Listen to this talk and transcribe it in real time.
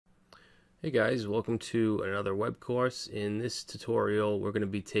Hey guys, welcome to another web course. In this tutorial, we're going to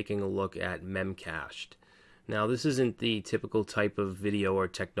be taking a look at Memcached. Now, this isn't the typical type of video or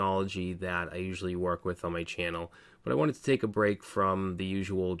technology that I usually work with on my channel, but I wanted to take a break from the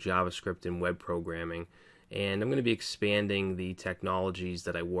usual JavaScript and web programming, and I'm going to be expanding the technologies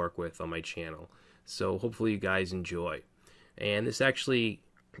that I work with on my channel. So hopefully you guys enjoy. And this actually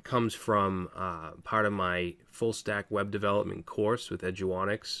comes from part of my full stack web development course with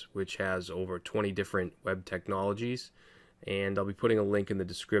Eduonics, which has over 20 different web technologies, and I'll be putting a link in the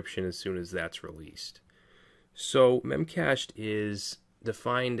description as soon as that's released. So Memcached is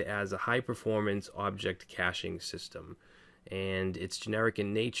defined as a high performance object caching system, and it's generic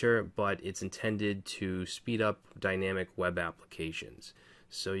in nature, but it's intended to speed up dynamic web applications.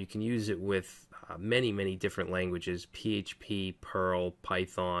 So you can use it with many different languages: PHP, Perl,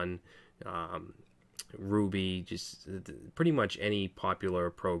 Python, Ruby, just pretty much any popular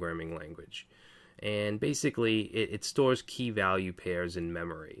programming language. And basically it stores key value pairs in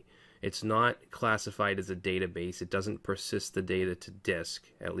memory. It's not classified as a database. It doesn't persist the data to disk,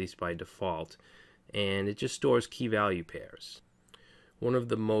 at least by default, and it just stores key value pairs. One of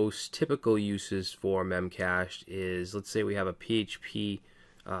the most typical uses for Memcached is, let's say we have a PHP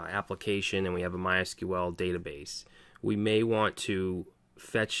application and we have a MySQL database. We may want to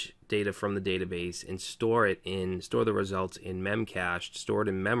fetch data from the database and store the results in Memcached, store it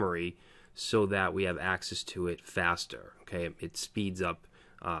in memory, so that we have access to it faster. Okay, it speeds up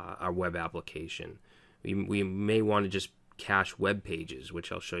our web application. We may want to just cache web pages,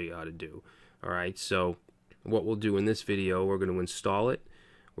 which I'll show you how to do. All right, so what we'll do in this video, we're going to install it.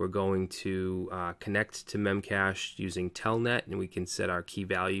 We're going to connect to Memcached using Telnet, and we can set our key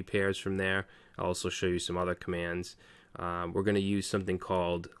value pairs from there. I'll also show you some other commands. We're going to use something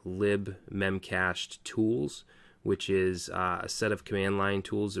called lib Memcached Tools, which is a set of command line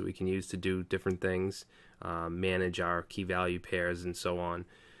tools that we can use to do different things, manage our key value pairs and so on.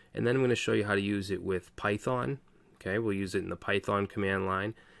 And then I'm going to show you how to use it with Python. Okay, we'll use it in the Python command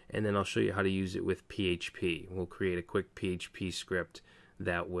line, and then I'll show you how to use it with PHP. We'll create a quick PHP script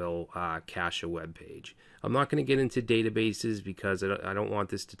that will cache a web page. I'm not going to get into databases because I don't want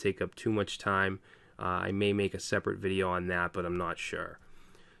this to take up too much time. I may make a separate video on that, but I'm not sure.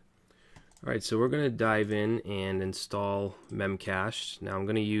 Alright, so we're going to dive in and install Memcached. Now I'm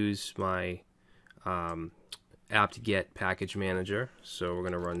going to use my apt-get package manager. So we're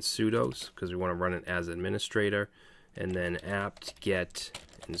going to run sudos because we want to run it as administrator, and then apt-get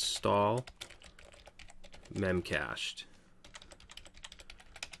install Memcached.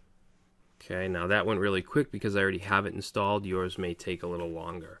 Okay, now that went really quick because I already have it installed. Yours may take a little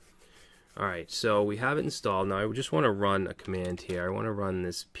longer. Alright, so we have it installed. Now I just want to run a command here. I want to run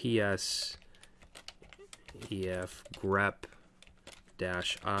this ps ef grep-i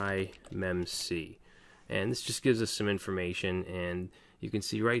memc. And this just gives us some information, and you can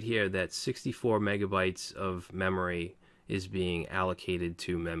see right here that 64 megabytes of memory is being allocated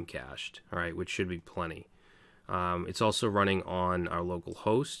to Memcached, alright, which should be plenty. It's also running on our local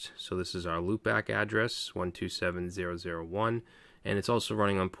host, so this is our loopback address 127.0.0.1, and it's also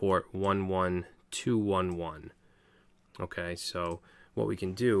running on port 11211. Okay, so what we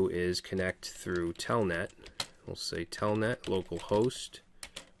can do is connect through Telnet. We'll say Telnet localhost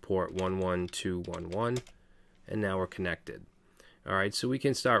port 11211, and now we're connected. Alright, so we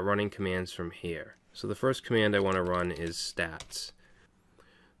can start running commands from here. So the first command I want to run is stats.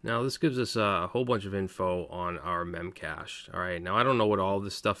 Now this gives us a whole bunch of info on our Memcached. Alright, now I don't know what all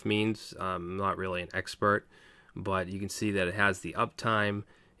this stuff means. I'm not really an expert, but you can see that it has the uptime.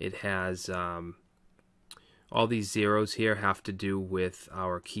 It has all these zeros here have to do with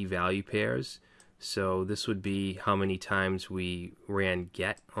our key value pairs. So this would be how many times we ran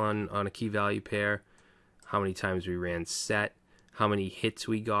get on a key value pair, how many times we ran set, how many hits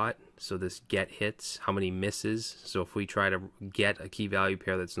we got. So this get hits, how many misses. So if we try to get a key value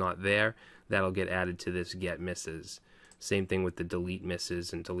pair that's not there, that'll get added to this get misses. Same thing with the delete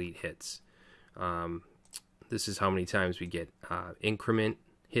misses and delete hits. This is how many times we get increment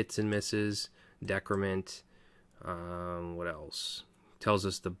hits and misses, decrement. What else? Tells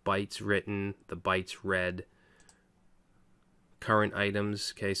us the bytes written, the bytes read, current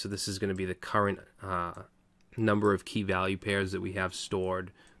items. Okay, so this is going to be the current number of key value pairs that we have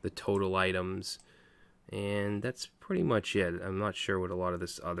stored, the total items, and that's pretty much it. I'm not sure what a lot of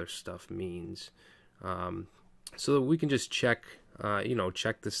this other stuff means. So we can just check,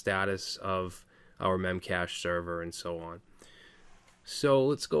 check the status of our Memcached server and so on. So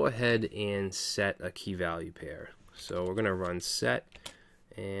let's go ahead and set a key value pair. So we're going to run set,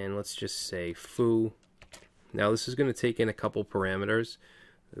 and let's just say foo. Now this is going to take in a couple parameters.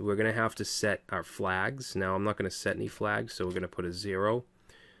 we're going to have to set our flags. Now I'm not going to set any flags, so we're going to put a 0.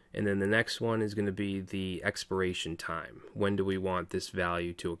 And then the next one is going to be the expiration time. When do we want this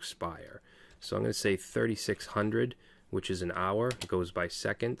value to expire? So I'm going to say 3600, which is an hour. It goes by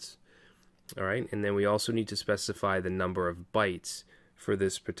seconds. All right, and then we also need to specify the number of bytes for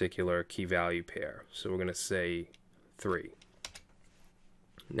this particular key value pair. So we're going to say 3.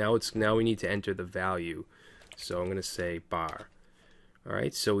 Now we need to enter the value. So I'm going to say bar. All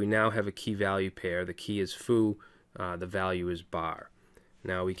right, so we now have a key value pair. The key is foo, the value is bar.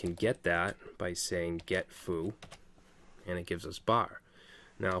 Now we can get that by saying get foo, and it gives us bar.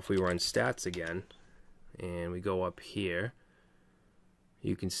 Now if we run stats again, and we go up here,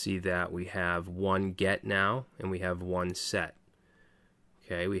 you can see that we have 1 get now, and we have 1 set.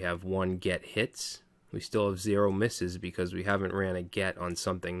 Okay, we have 1 get hits. We still have 0 misses because we haven't ran a get on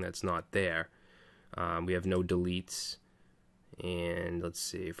something that's not there. We have no deletes. And let's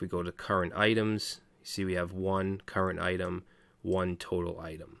see, if we go to current items, you see we have 1 current item, 1 total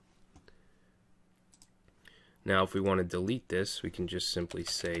item. Now if we want to delete this, we can just simply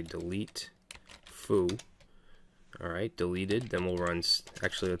say delete foo. Alright, deleted. Then we'll run,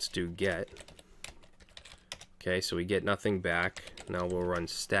 actually let's do get. Okay, so we get nothing back. Now we'll run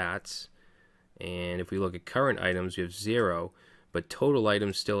stats. And if we look at current items, we have 0, but total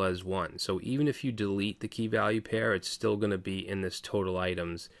items still has 1. So even if you delete the key value pair, it's still going to be in this total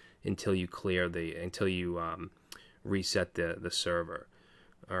items until you clear until you reset the server.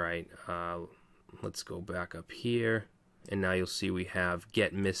 Alright, let's go back up here, and now you'll see we have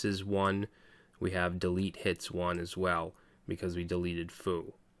get misses 1, we have delete hits 1 as well, because we deleted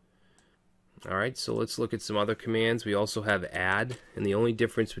foo. Alright, so let's look at some other commands. We also have add, and the only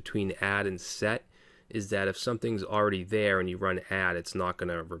difference between add and set is that if something's already there and you run add, it's not going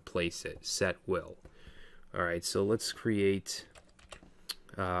to replace it. Set will. Alright, so let's create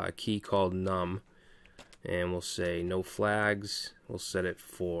a key called num, and we'll say no flags. We'll set it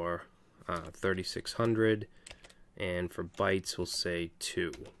for 3600, and for bytes we'll say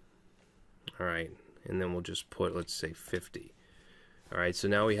 2. Alright, and then we'll just put, let's say 50. Alright, so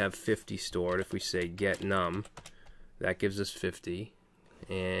now we have 50 stored. If we say get num, that gives us 50.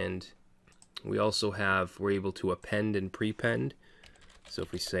 And we also have, we're able to append and prepend. So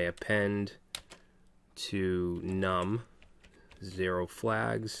if we say append to num, 0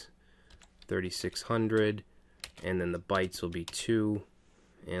 flags, 3600, and then the bytes will be 2,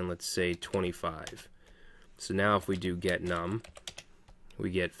 and let's say 25. So now if we do get num,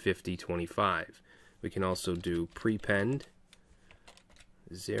 we get 5025. We can also do prepend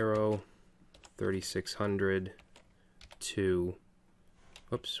 0, 3600, 2.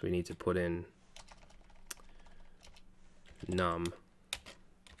 Whoops, we need to put in num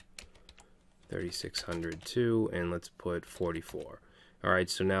 3600, 2, and let's put 44. Alright,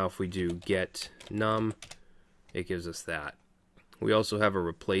 so now if we do get num, it gives us that. We also have a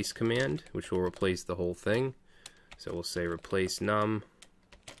replace command, which will replace the whole thing. So we'll say replace num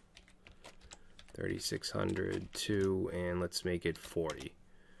 3600, 2, and let's make it 40.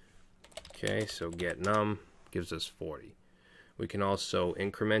 Okay, so get num gives us 40. We can also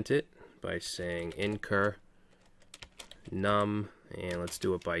increment it by saying incur num, and let's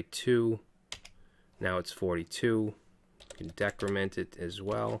do it by 2. Now it's 42. We can decrement it as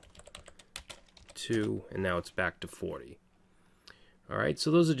well, 2, and now it's back to 40. Alright, so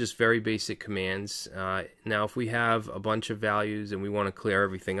those are just very basic commands. Now if we have a bunch of values and we want to clear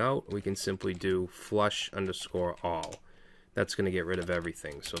everything out, we can simply do flush underscore all. That's going to get rid of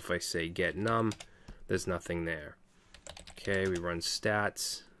everything. So if I say get num, there's nothing there. Okay, we run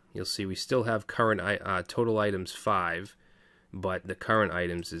stats. You'll see we still have current total items 5, but the current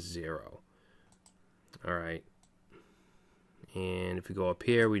items is 0. Alright, and if we go up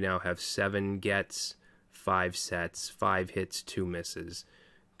here, we now have 7 gets, 5 sets, 5 hits, 2 misses.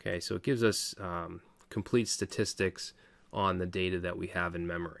 Okay, so it gives us complete statistics on the data that we have in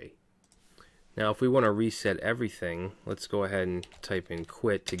memory. Now if we want to reset everything, let's go ahead and type in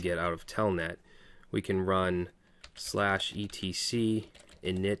quit to get out of Telnet. We can run /etc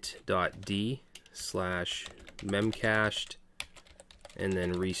init.d/memcached and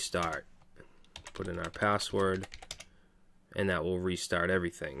then restart. Put in our password, and that will restart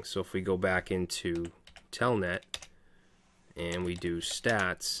everything. So if we go back into Telnet and we do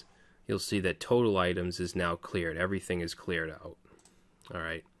stats, you'll see that total items is now cleared. Everything is cleared out.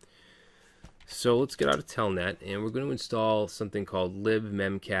 Alright, so let's get out of Telnet, and we're going to install something called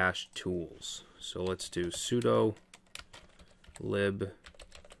Memcached Tools. So let's do sudo lib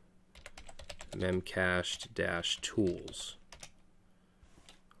memcached-tools.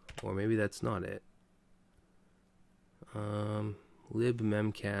 Or maybe that's not it.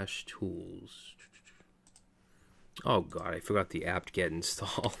 Memcached Tools. Oh god, I forgot the apt-get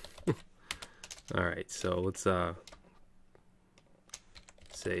install. Alright, so let's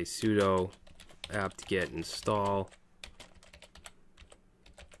say sudo apt-get install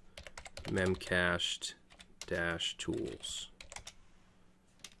Memcached -tools.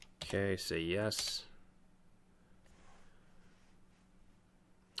 Okay, say yes.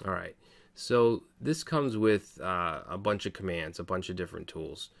 Alright, so this comes with a bunch of commands, a bunch of different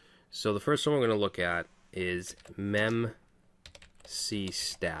tools. So the first one we're going to look at is memcstat.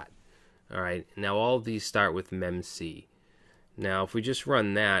 Alright, now all of these start with memc. Now if we just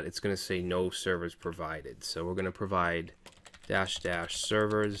run that, it's going to say no servers provided. So we're going to provide --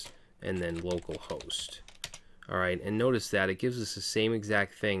 servers and then localhost. Alright, and notice that it gives us the same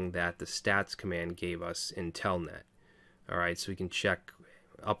exact thing that the stats command gave us in Telnet. Alright, so we can check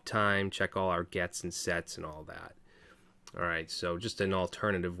uptime, check all our gets and sets and all that. Alright, so just an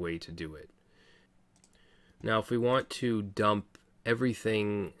alternative way to do it. Now if we want to dump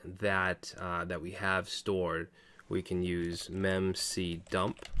everything that that we have stored, we can use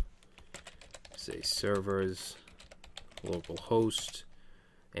memcdump, say servers, localhost,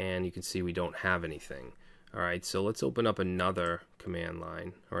 and you can see we don't have anything. Alright, so let's open up another command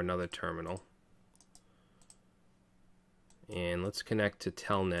line or another terminal. And let's connect to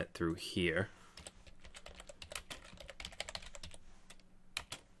Telnet through here.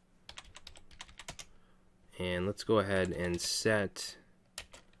 And let's go ahead and set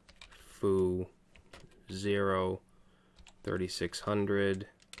foo 0 3600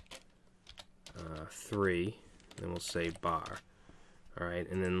 3, and we'll say bar. Alright,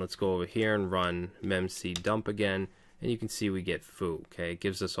 and then let's go over here and run memcdump again, and you can see we get foo. Okay, it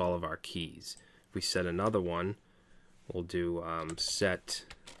gives us all of our keys. If we set another one, we'll do set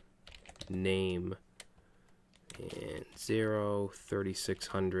name and 0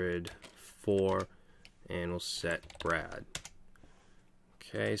 3600 4, and we'll set Brad.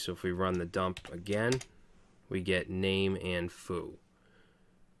 Okay, so if we run the dump again, we get name and foo.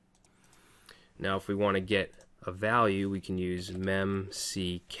 Now if we want to get a value, we can use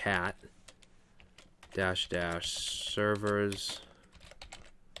memccat -- servers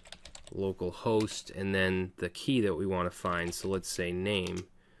localhost and then the key that we want to find. So let's say name,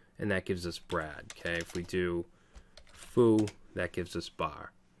 and that gives us Brad. Okay, if we do foo, that gives us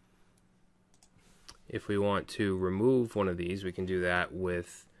bar. If we want to remove one of these, we can do that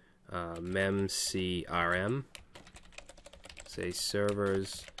with memcrm, say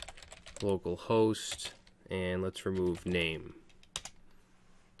servers localhost, and let's remove name.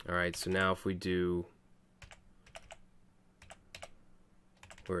 Alright, so now if we do,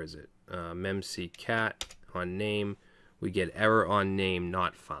 where is it? Memccat on name, we get error on name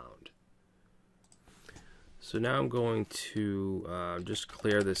not found. So now I'm going to just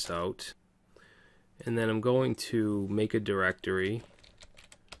clear this out, and then I'm going to make a directory,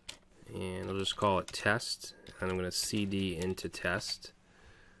 and I'll just call it test, and I'm going to cd into test.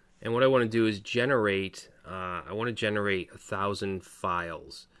 And what I want to do is generate, I want to generate 1,000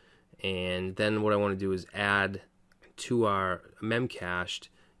 files. And then what I want to do is add to our memcached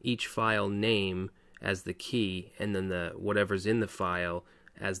each file name as the key, and then whatever's in the file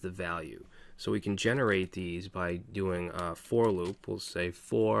as the value. So we can generate these by doing a for loop. We'll say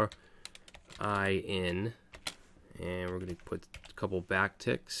for I in, and we're going to put a couple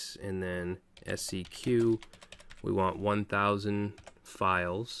backticks, and then seq, we want 1,000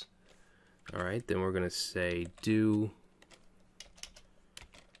 files. Alright, then we're going to say do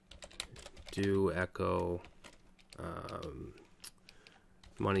echo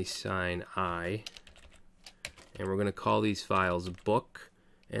 $I, and we're going to call these files book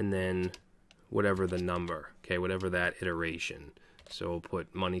and then whatever the number, okay, whatever that iteration. So we'll put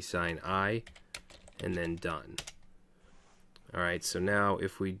 $I and then done. Alright, so now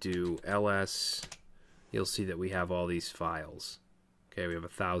if we do ls, you'll see that we have all these files. Okay, we have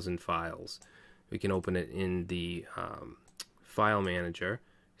 1,000 files. We can open it in the file manager.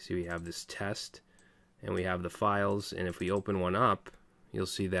 See, we have this test, and we have the files, and if we open one up, you'll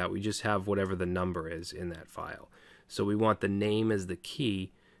see that we just have whatever the number is in that file. So we want the name as the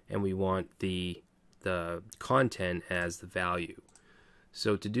key, and we want the content as the value.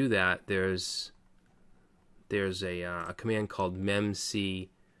 So to do that, there's a command called memc,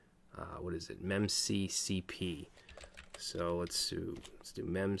 memccp. So let's do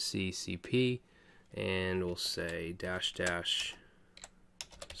memccp, and we'll say --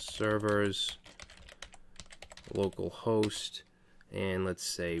 servers localhost, and let's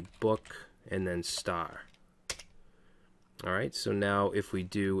say book and then star. Alright, so now if we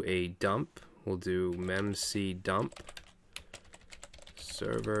do a dump, we'll do memcdump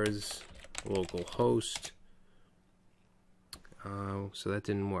servers, local host. So that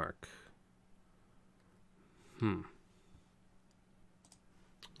didn't work.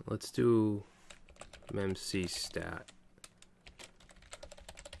 Let's do memcstat.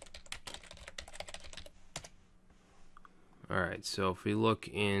 Alright, so if we look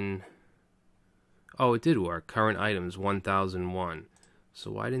in... Oh, it did work. Current items, 1001.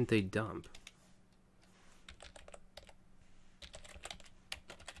 So why didn't they dump?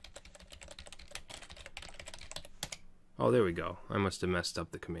 Oh, there we go. I must have messed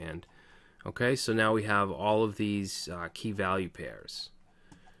up the command. Okay, so now we have all of these key value pairs.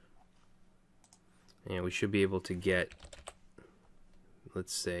 And we should be able to get,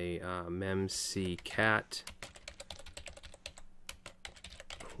 let's say, memcached,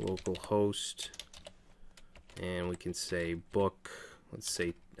 localhost, and we can say book, let's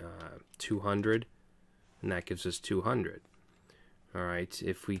say 200, and that gives us 200. Alright,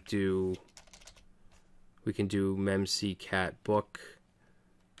 if we do, we can do memcached book,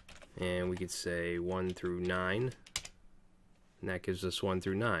 and we could say 1 through 9, and that gives us 1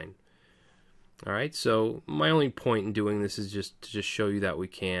 through 9. Alright, so my only point in doing this is just to show you that we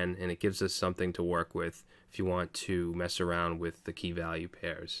can, and it gives us something to work with if you want to mess around with the key value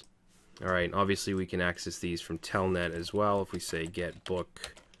pairs. Alright, obviously we can access these from Telnet as well. If we say get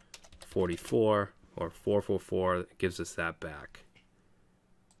book 44 or 444, it gives us that back.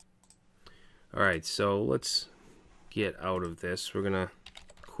 Alright, so let's get out of this. We're going to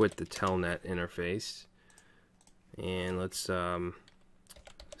quit the Telnet interface, and let's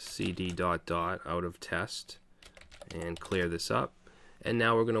cd ... out of test and clear this up. And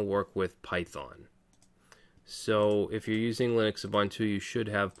now we're going to work with Python. So if you're using Linux Ubuntu, you should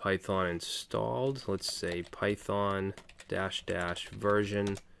have Python installed. Let's say Python --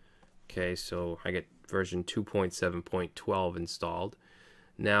 version. Okay, so I get version 2.7.12 installed.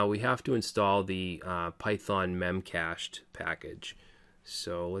 Now we have to install the Python Memcached package.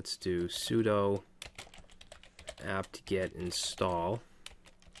 So let's do sudo apt-get install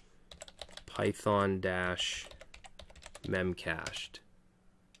Python -memcached.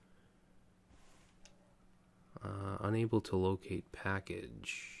 Unable to locate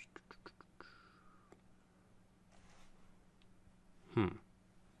package.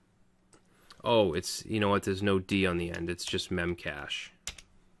 Oh, it's, you know what, there's no D on the end. It's just memcache.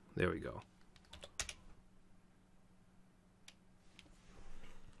 There we go.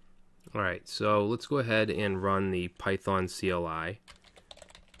 Alright, so let's go ahead and run the Python CLI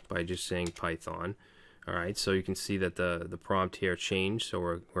by just saying Python. Alright, so you can see that the prompt here changed,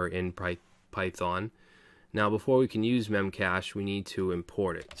 so we're in Python. Now before we can use memcache, we need to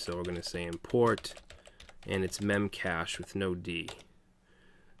import it. So we're going to say import, and it's memcache with no D.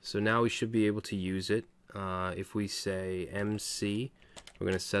 So now we should be able to use it. If we say MC, we're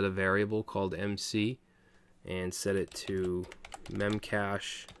going to set a variable called MC and set it to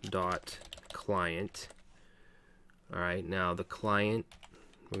memcache.client. Alright, now the client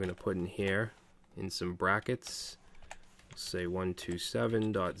we're going to put in here in some brackets. We'll say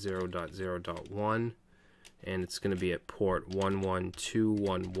 127.0.0.1, and it's going to be at port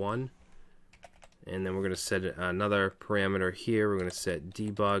 11211. And then we're going to set another parameter here. We're going to set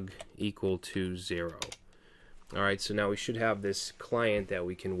debug equal to 0. Alright, so now we should have this client that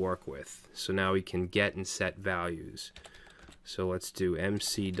we can work with. So now we can get and set values. So let's do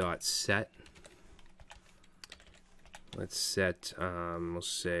mc.set. Let's set, we'll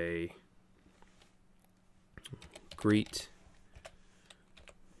say greet,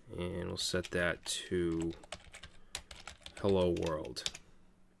 and we'll set that to hello world.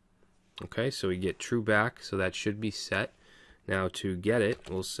 Okay, so we get true back, so that should be set. Now to get it,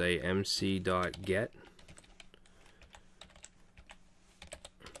 we'll say mc.get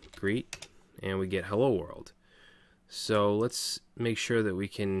greet, and we get hello world. So let's make sure that we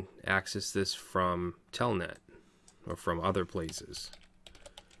can access this from Telnet or from other places.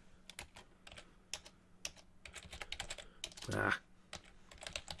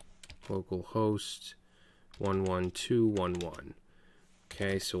 Localhost 11211.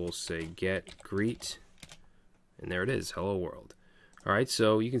 Okay, so we'll say get greet, and there it is, hello world. Alright,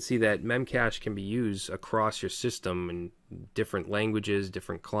 so you can see that Memcache can be used across your system in different languages,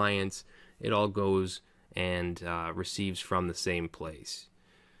 different clients. It all goes and receives from the same place.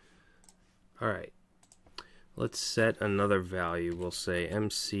 Alright, let's set another value. We'll say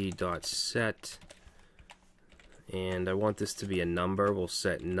mc.set, and I want this to be a number. We'll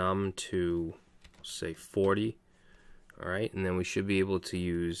set num to, say, 40. Alright, and then we should be able to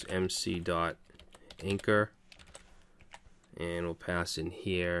use mc.anchor, and we'll pass in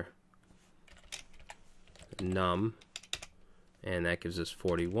here num, and that gives us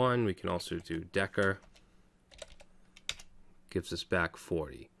 41. We can also do decker, gives us back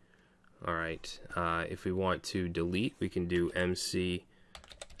 40. Alright, if we want to delete, we can do mc.delete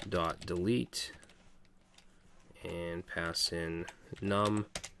and pass in num.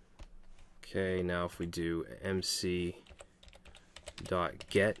 Okay, now if we do mc.get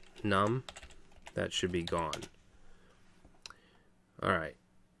num, that should be gone. Alright,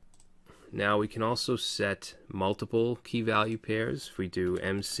 now we can also set multiple key value pairs. If we do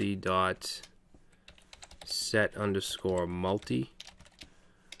mc.set_multi,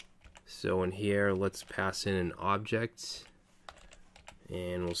 so in here let's pass in an object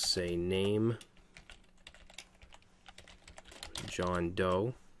and we'll say name John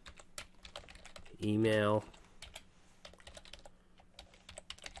Doe, email,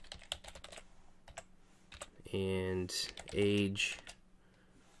 and age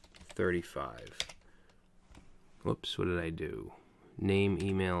 35. Whoops, what did I do? Name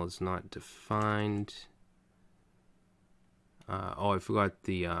email is not defined. Oh, I forgot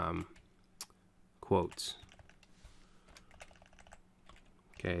the quotes.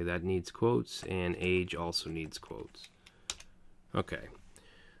 Okay, that needs quotes, and age also needs quotes. Okay,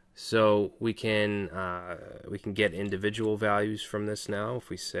 so we can get individual values from this now. If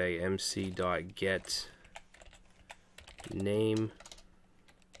we say mc.get name,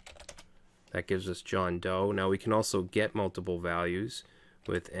 that gives us John Doe. Now we can also get multiple values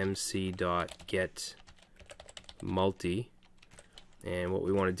with mc.get multi, and what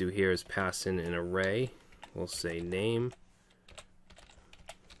we want to do here is pass in an array. We'll say name,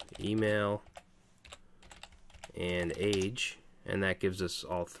 email, and age, and that gives us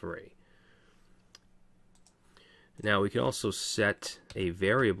all three. Now we can also set a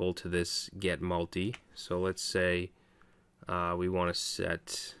variable to this get multi. So let's say we want to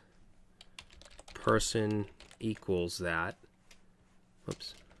set person equals that.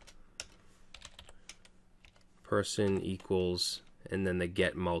 Oops. Person equals, and then the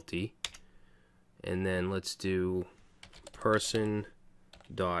get multi, and then let's do person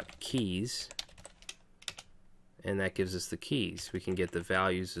dot keys, and that gives us the keys. We can get the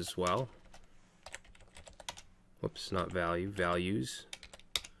values as well. Whoops, not value, values,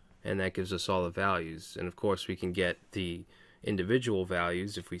 and that gives us all the values. And of course we can get the individual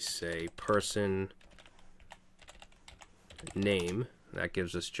values if we say person name, that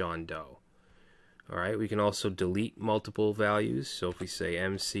gives us John Doe. Alright, we can also delete multiple values. So if we say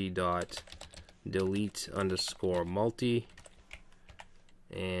mc.delete_multi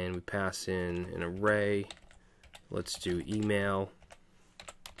and we pass in an array, let's do email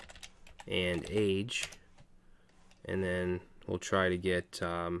and age, and then we'll try to get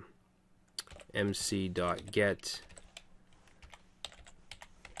mc.get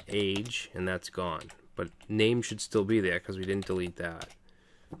age, and that's gone. But name should still be there because we didn't delete that,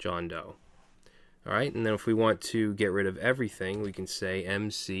 John Doe. Alright, and then if we want to get rid of everything, we can say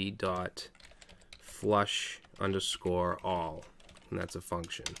mc.flush_all, and that's a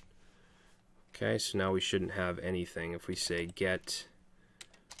function. Okay, so now we shouldn't have anything. If we say get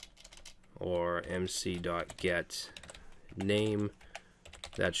or mc.get name,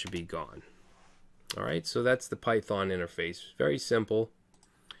 that should be gone. Alright, so that's the Python interface. Very simple.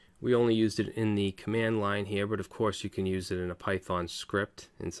 We only used it in the command line here, but of course you can use it in a Python script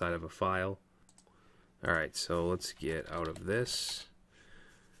inside of a file. Alright, so let's get out of this.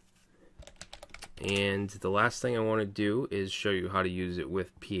 And the last thing I want to do is show you how to use it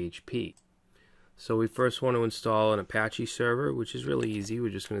with PHP. So we first want to install an Apache server, which is really easy. We're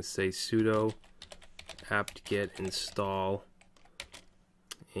just going to say sudo apt-get install,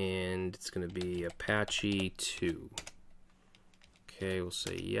 and it's going to be Apache 2. Okay, we'll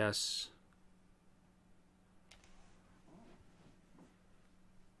say yes.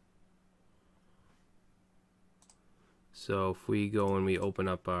 So if we go and we open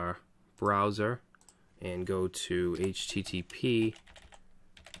up our browser and go to HTTP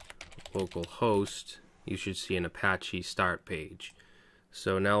localhost, you should see an Apache start page.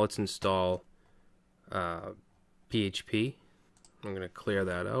 So now let's install PHP. I'm going to clear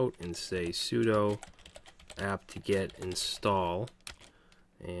that out and say sudo apt-get install,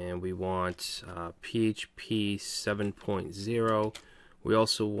 and we want PHP 7.0. We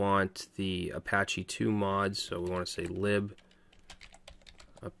also want the Apache 2 mods, so we want to say lib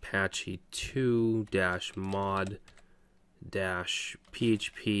Apache 2-mod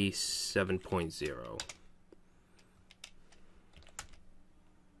 -PHP 7.0.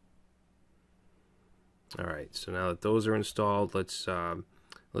 Alright, so now that those are installed, let's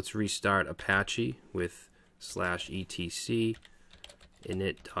restart Apache with /etc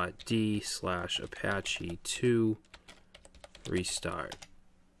init.d/apache2 restart.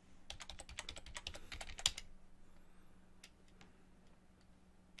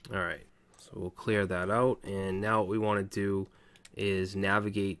 Alright, so we'll clear that out, and now what we want to do is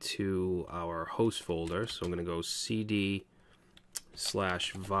navigate to our host folder. So I'm going to go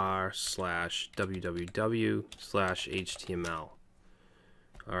cd/var/www/html.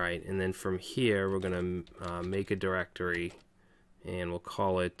 Alright, and then from here we're going to make a directory, and we'll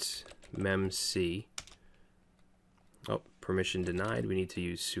call it memc. Oh, permission denied. We need to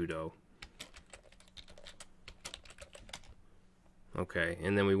use sudo. Okay,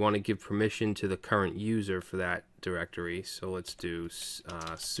 and then we want to give permission to the current user for that directory. So let's do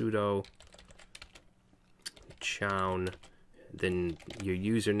sudo chown, then your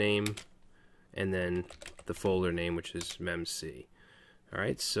username, and then the folder name, which is memc.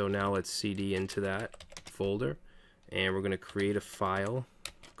 Alright, so now let's cd into that folder, and we're going to create a file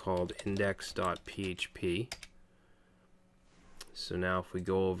called index.php. So now if we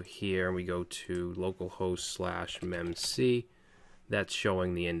go over here and we go to localhost/memc, that's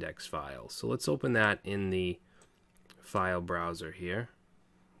showing the index file. So let's open that in the file browser here.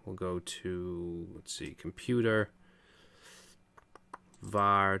 We'll go to, let's see, computer,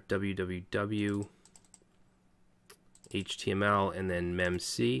 var, www, html, and then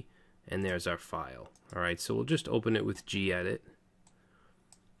memc, and there's our file. Alright, so we'll just open it with gedit.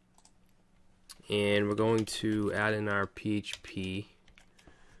 And we're going to add in our PHP.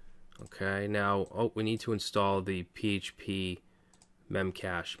 Okay, now, we need to install the PHP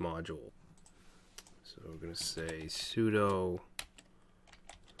Memcached module. So we're going to say sudo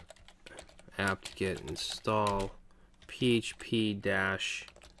apt-get install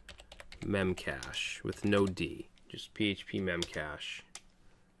php-memcache with no D, just PHP Memcache.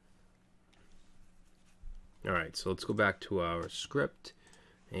 Alright, so let's go back to our script,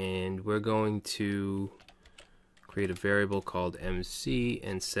 and we're going to create a variable called mc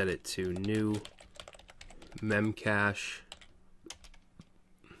and set it to new memcache,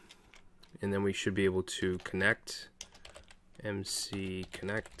 and then we should be able to connect, mc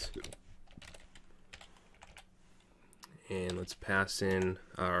connect, and let's pass in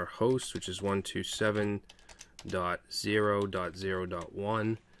our host, which is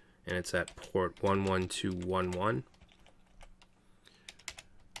 127.0.0.1, and it's at port 11211.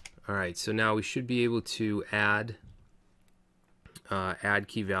 Alright, so now we should be able to add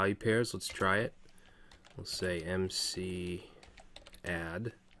key value pairs. Let's try it. We'll say mc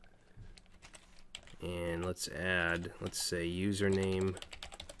add, and let's say username,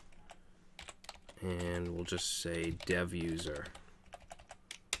 and we'll just say dev user.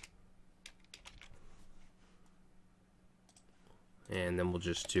 And then we'll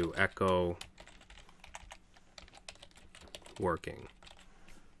just do echo working.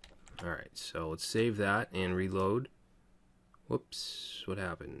 Alright, so let's save that and reload. Whoops, what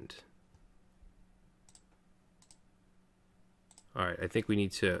happened? Alright, I think we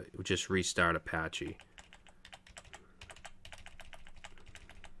need to just restart Apache.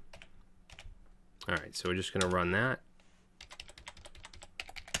 Alright, so we're just going to run that.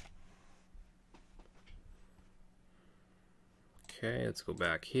 Okay, let's go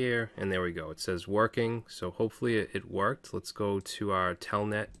back here, and there we go. It says working, so hopefully it worked. Let's go to our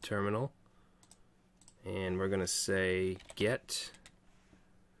Telnet terminal, and we're going to say get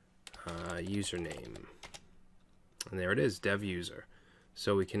username. And there it is, dev user.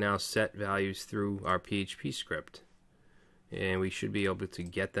 So we can now set values through our PHP script, and we should be able to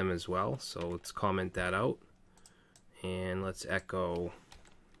get them as well. So let's comment that out, and let's echo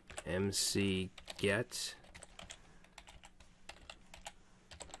mc get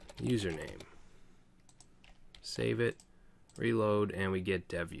username. Save it, reload, and we get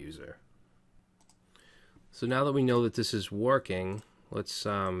dev user. So now that we know that this is working, let's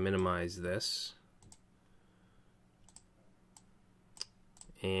minimize this.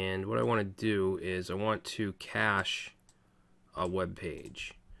 And what I want to do is I want to cache a web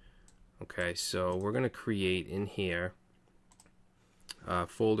page. Okay, so we're going to create in here a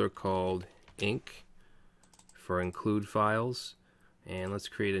folder called inc for include files, and let's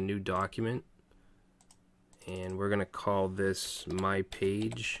create a new document, and we're going to call this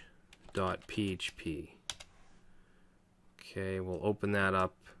mypage.php. Okay, we'll open that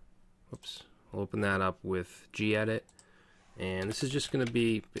up. Oops, we'll open that up with gedit, and this is just going to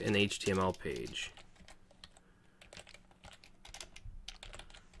be an HTML page.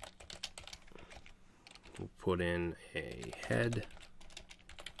 We'll put in a head.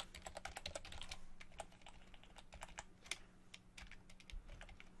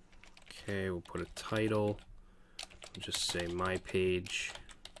 Okay, we'll put a title. We'll just say my page,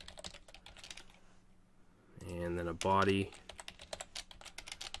 and then a body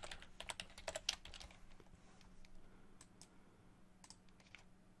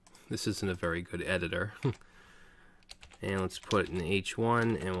This isn't a very good editor. And let's put it in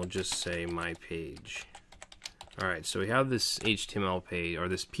H1, and we'll just say my page. Alright, so we have this HTML page, or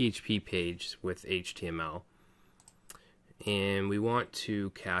this PHP page with HTML, and we want to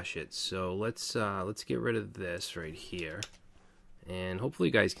cache it. So let's get rid of this right here, and hopefully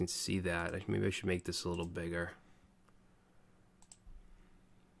you guys can see that. Maybe I should make this a little bigger.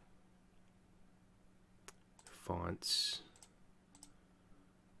 Fonts.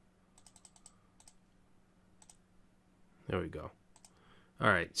 There we go.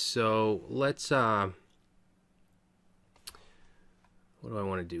 Alright, so let's what do I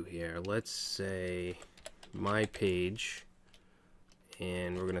want to do here? Let's say my page,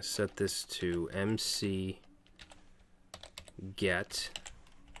 and we're going to set this to MC get,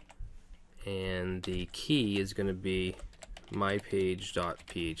 and the key is going to be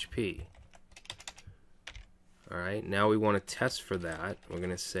mypage.php. Alright, now we want to test for that. We're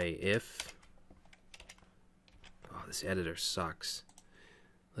going to say if, oh, this editor sucks.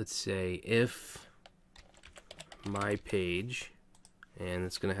 Let's say if my page, and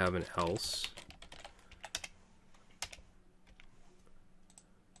it's going to have an else.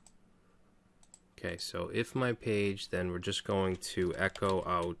 Okay, so if my page, then we're just going to echo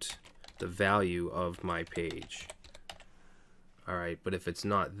out the value of my page. Alright, but if it's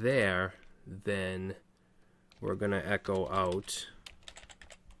not there, then we're going to echo out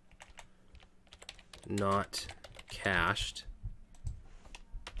not cached.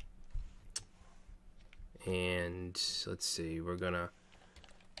 And let's see, we're going to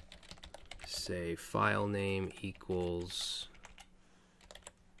say file name equals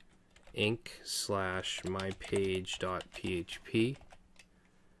inc/mypage.php,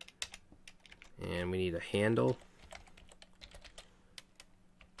 and we need a handle,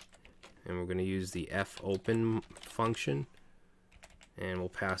 and we're going to use the fopen function, and we'll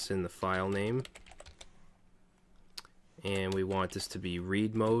pass in the file name, and we want this to be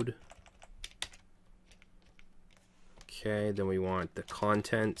read mode. Okay, then we want the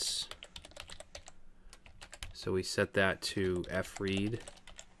contents, so we set that to fread,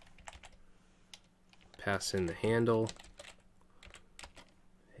 pass in the handle,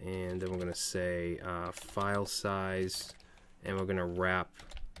 and then we're going to say file size, and we're going to wrap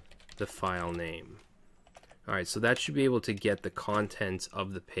the file name. Alright, so that should be able to get the contents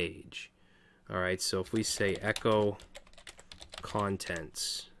of the page. Alright, so if we say echo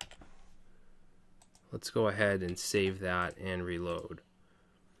contents, let's go ahead and save that and reload.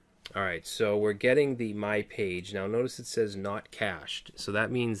 Alright, so we're getting the my page. Now notice it says not cached, so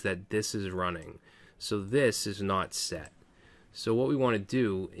that means that this is running. So this is not set. So what we want to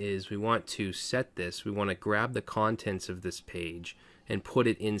do is we want to set this. We want to grab the contents of this page and put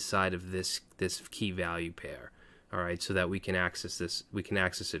it inside of this key value pair. Alright, so that we can access this. We can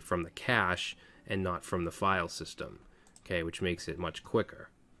access it from the cache and not from the file system. Okay, which makes it much quicker.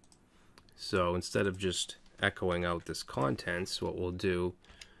 So instead of just echoing out this contents, what we'll do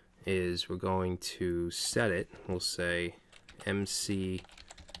is we're going to set it. We'll say MC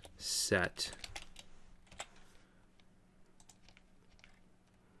set,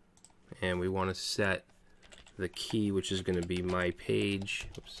 and we want to set the key, which is going to be my page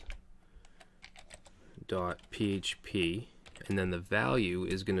 .php, and then the value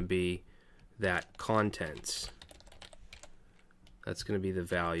is going to be that contents. That's going to be the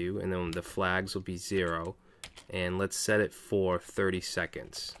value, and then the flags will be 0, and let's set it for 30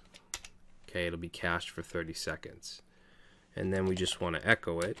 seconds. Okay, it'll be cached for 30 seconds. And then we just want to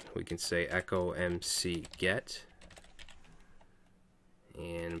echo it. We can say echo MC get,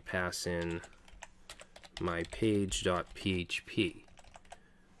 and pass in my page.php.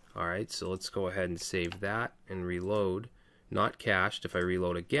 Alright, so let's go ahead and save that and reload. Not cached. If I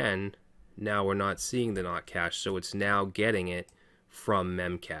reload again, now we're not seeing the not cached, so it's now getting it from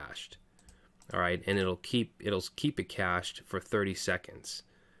Memcached. Alright, and it'll keep it cached for 30 seconds.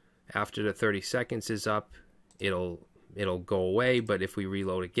 After the 30 seconds is up, it'll go away, but if we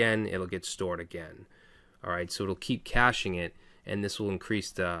reload again, it'll get stored again. Alright, so it'll keep caching it, and this will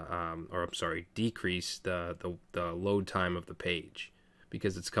increase decrease the load time of the page,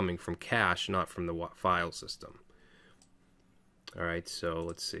 because it's coming from cache, not from the file system. Alright, so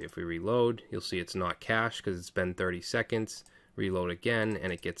let's see, if we reload, you'll see it's not cached because it's been 30 seconds. Reload again,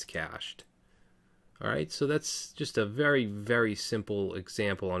 and it gets cached. Alright, so that's just a very, very simple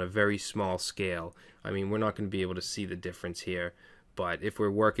example on a very small scale. I mean, we're not going to be able to see the difference here, but if we're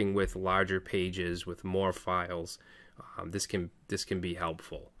working with larger pages with more files, this can be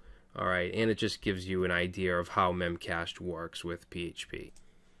helpful. Alright, and it just gives you an idea of how Memcached works with PHP.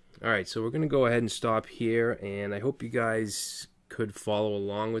 Alright, so we're going to go ahead and stop here, and I hope you guys could follow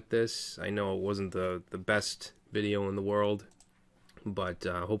along with this. I know it wasn't the best video in the world, but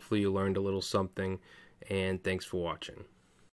hopefully you learned a little something, and thanks for watching.